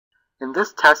In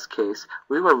this test case,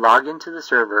 we will log into the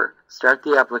server, start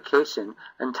the application,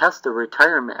 and test the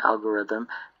retirement algorithm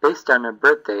based on a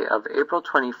birthday of April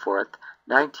 24th,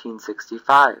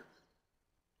 1965.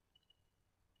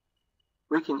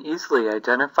 We can easily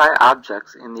identify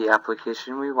objects in the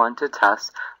application we want to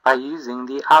test by using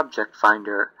the Object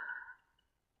Finder.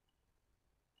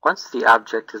 Once the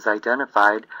object is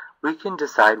identified, we can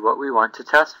decide what we want to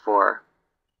test for.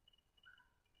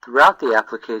 Throughout the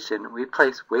application, we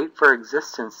place wait for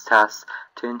existence tests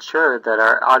to ensure that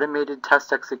our automated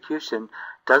test execution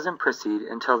doesn't proceed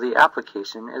until the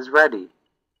application is ready.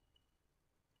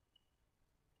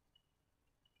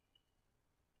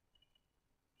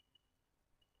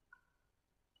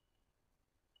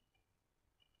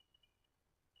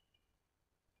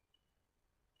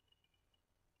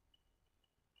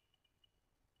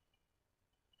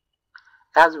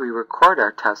 As we record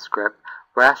our test script,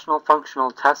 Rational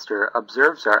Functional Tester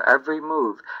observes our every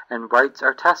move and writes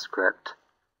our test script.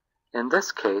 In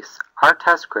this case, our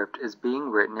test script is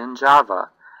being written in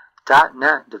Java.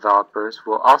 .NET developers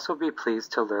will also be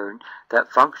pleased to learn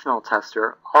that Functional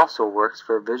Tester also works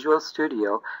for Visual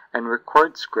Studio and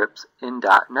records scripts in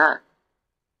 .NET.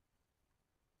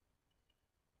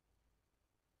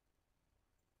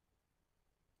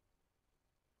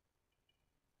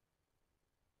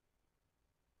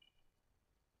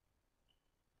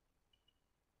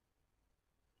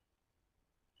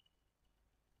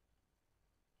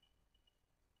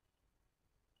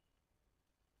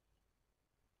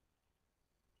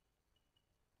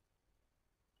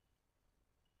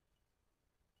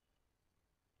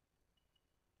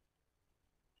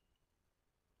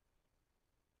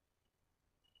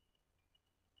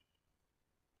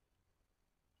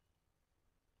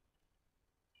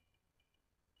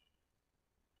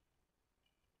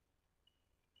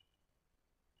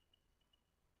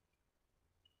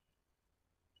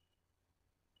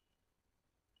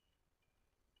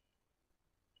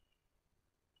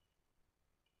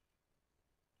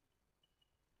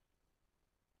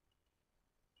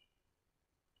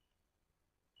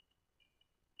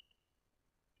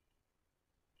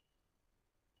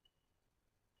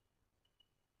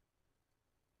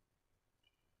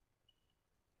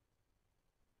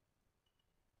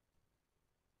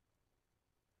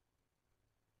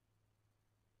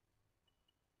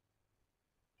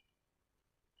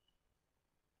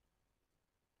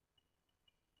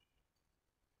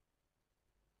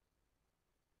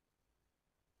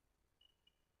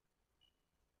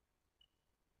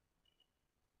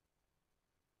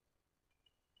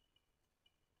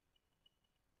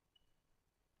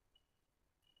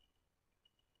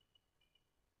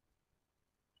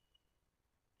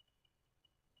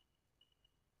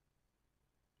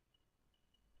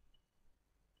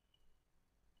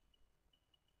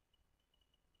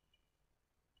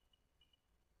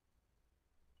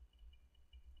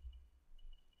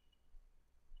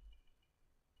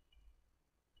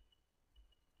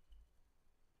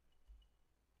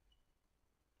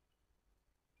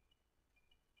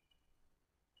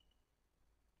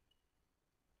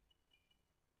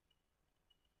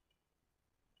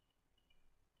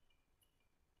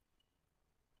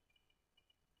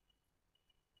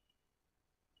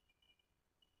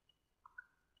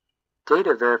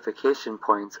 Data verification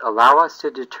points allow us to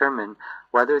determine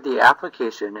whether the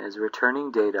application is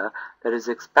returning data that is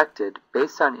expected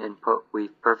based on input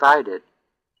we've provided.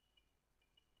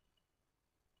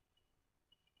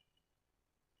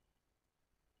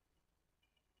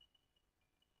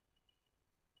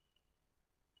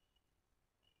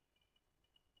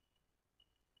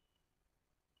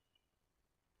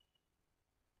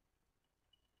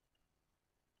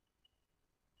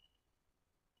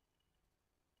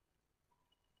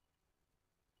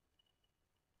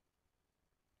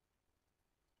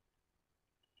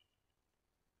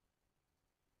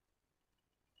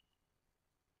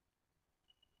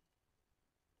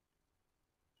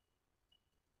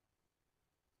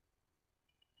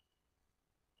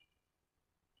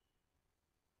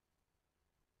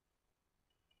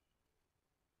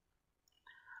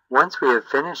 Once we have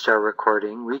finished our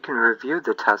recording, we can review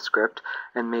the test script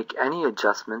and make any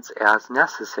adjustments as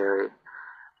necessary.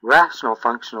 Rational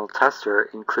Functional Tester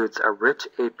includes a rich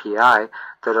API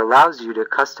that allows you to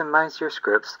customize your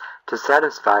scripts to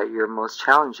satisfy your most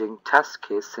challenging test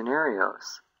case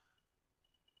scenarios.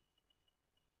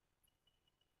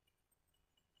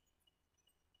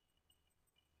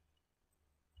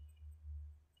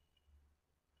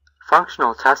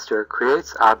 Functional Tester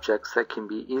creates objects that can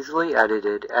be easily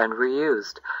edited and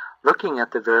reused. Looking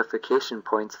at the verification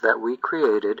points that we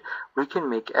created, we can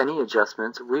make any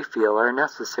adjustments we feel are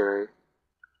necessary.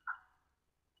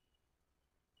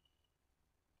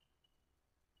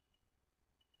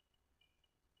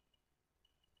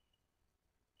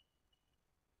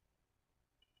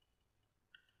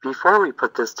 Before we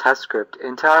put this test script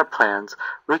into our plans,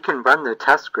 we can run the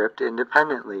test script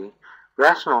independently.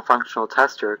 Rational Functional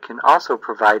Tester can also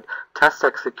provide test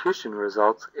execution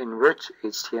results in rich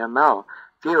HTML,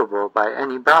 viewable by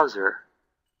any browser.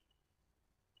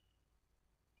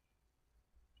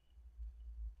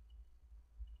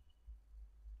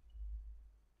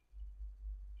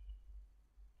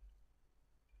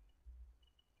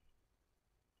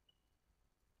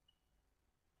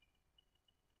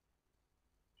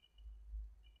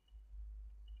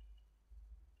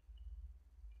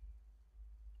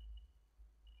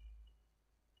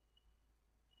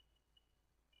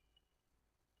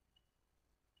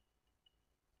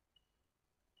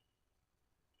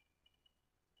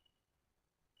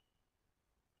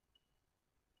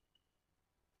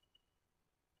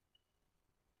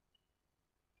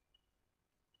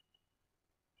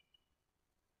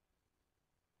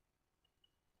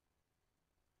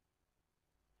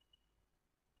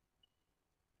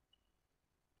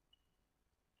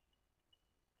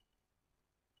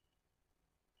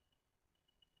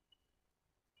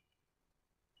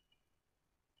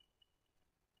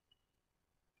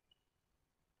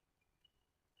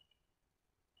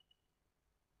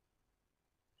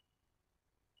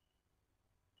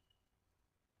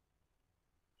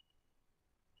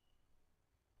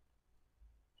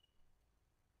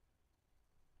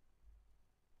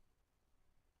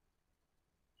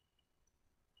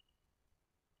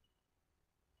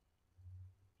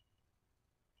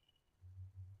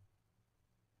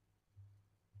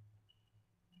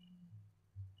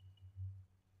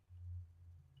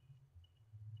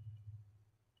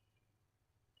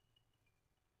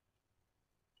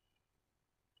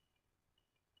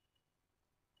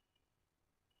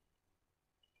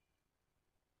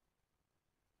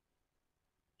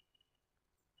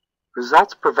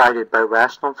 Results provided by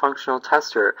Rational Functional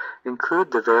Tester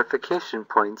include the verification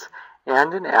points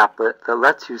and an applet that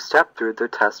lets you step through the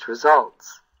test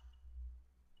results.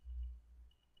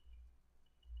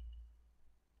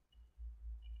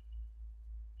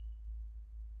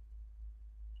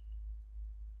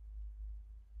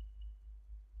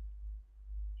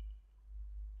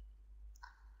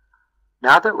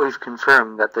 Now that we've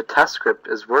confirmed that the test script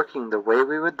is working the way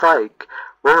we would like,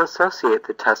 we'll associate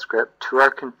the test script to our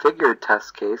configured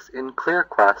test case in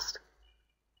ClearQuest.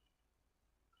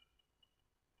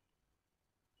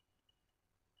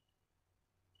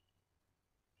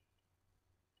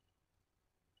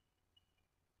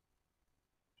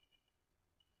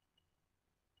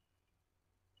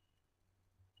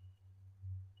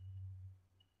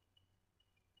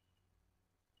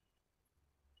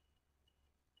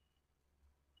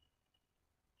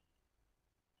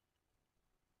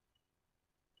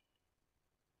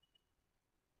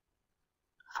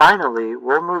 Finally,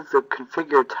 we'll move the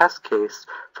configured test case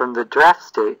from the draft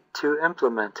state to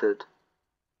implemented.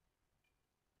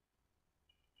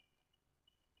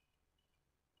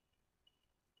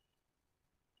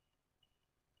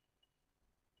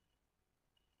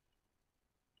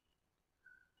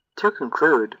 To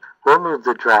conclude, we'll move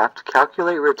the draft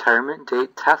calculate retirement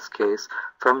date test case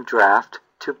from draft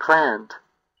to planned.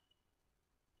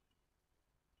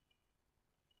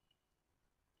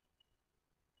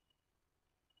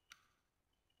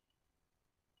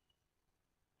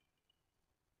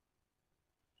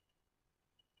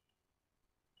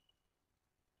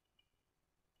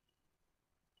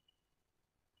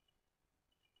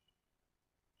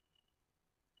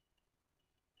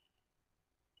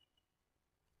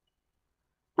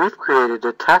 We've created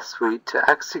a test suite to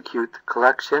execute the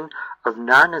collection of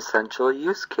non-essential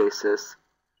use cases.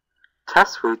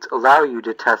 Test suites allow you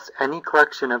to test any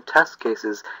collection of test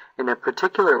cases in a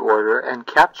particular order and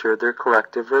capture their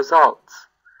collective results.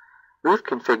 We've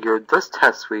configured this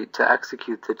test suite to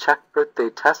execute the check birthday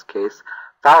test case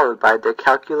followed by the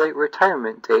calculate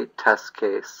retirement date test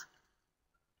case.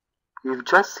 You've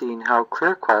just seen how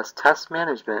ClearQuest Test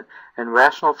Management and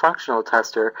Rational Functional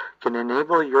Tester can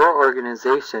enable your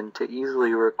organization to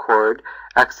easily record,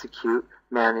 execute,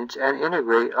 manage, and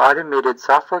integrate automated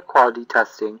software quality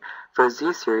testing for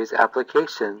Z-Series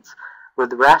applications.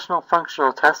 With Rational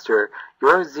Functional Tester,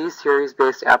 your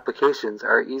Z-Series-based applications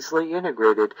are easily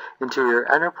integrated into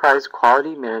your enterprise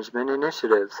quality management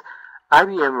initiatives.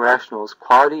 IBM Rational's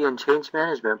quality and change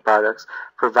management products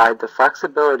provide the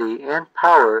flexibility and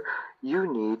power you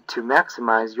need to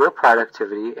maximize your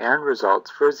productivity and results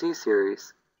for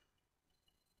Z-Series.